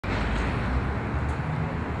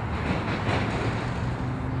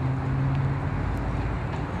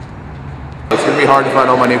hard to find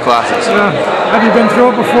all my new classes. Have you been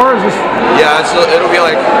through it before? Is this... Yeah, it'll be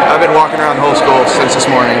like, I've been walking around the whole school since this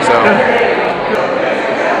morning, so.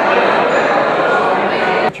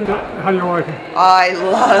 How do you like it? I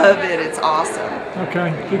love it. It's awesome.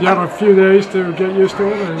 Okay. Did you have a few days to get used to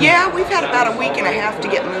it? Or? Yeah, we've had about a week and a half to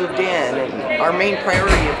get moved in, and our main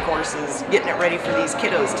priority, of course, is getting it ready for these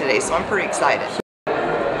kiddos today, so I'm pretty excited.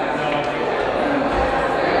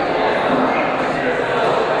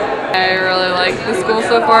 I really like the school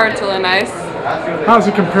so far. It's really nice. How does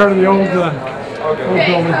it compare to the old building?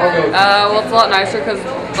 Well, it's a lot nicer because,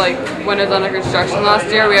 like, when it was under construction last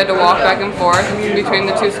year, we had to walk back and forth between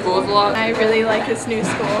the two schools a lot. I really like this new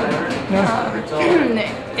school.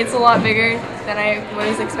 It's a lot bigger than I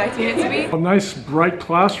was expecting it to be. A nice, bright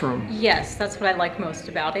classroom. Yes, that's what I like most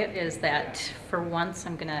about it, is that for once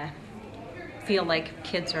I'm going to feel like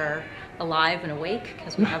kids are alive and awake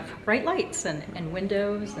because we have bright lights and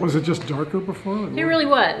windows. Was it just darker before? It really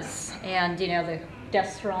was. And, you know, the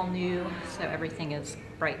desks are all new, so everything is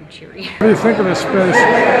bright and cheery. What do you think of this space?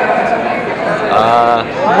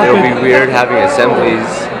 It'll be weird having assemblies,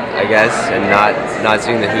 I guess, and not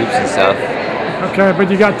seeing the hoops and stuff. Okay, but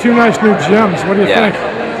you got two nice new gyms. What do you think?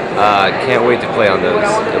 Can't wait to play on those.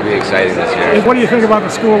 It'll be exciting this year. What do you think about the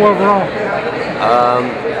school overall?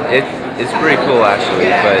 It's pretty cool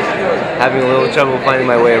actually, but having a little trouble finding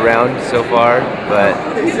my way around so far, but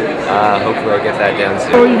hopefully I'll get that down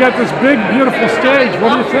soon. So you got this big, beautiful stage.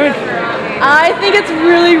 What do you think? I think it's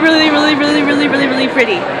really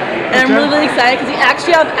pretty. And I'm really excited because we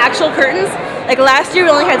actually have actual curtains. Like last year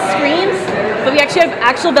we only had screens, but we actually have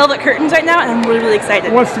actual velvet curtains right now, and I'm really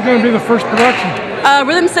excited. What's going to be the first production?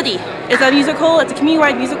 Rhythm City. It's a musical, it's a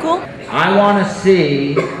community-wide musical. I want to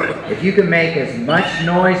see if you can make as much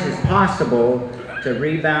noise as possible to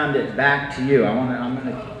rebound it back to you. I'm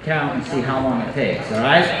going to count and see how long it takes, all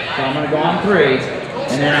right? So I'm going to go on 3,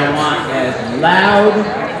 and then I want as loud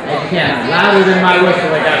as you can, louder than my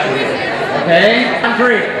whistle I got for you. Okay? On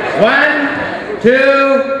 3. 1,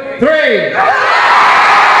 2, 3.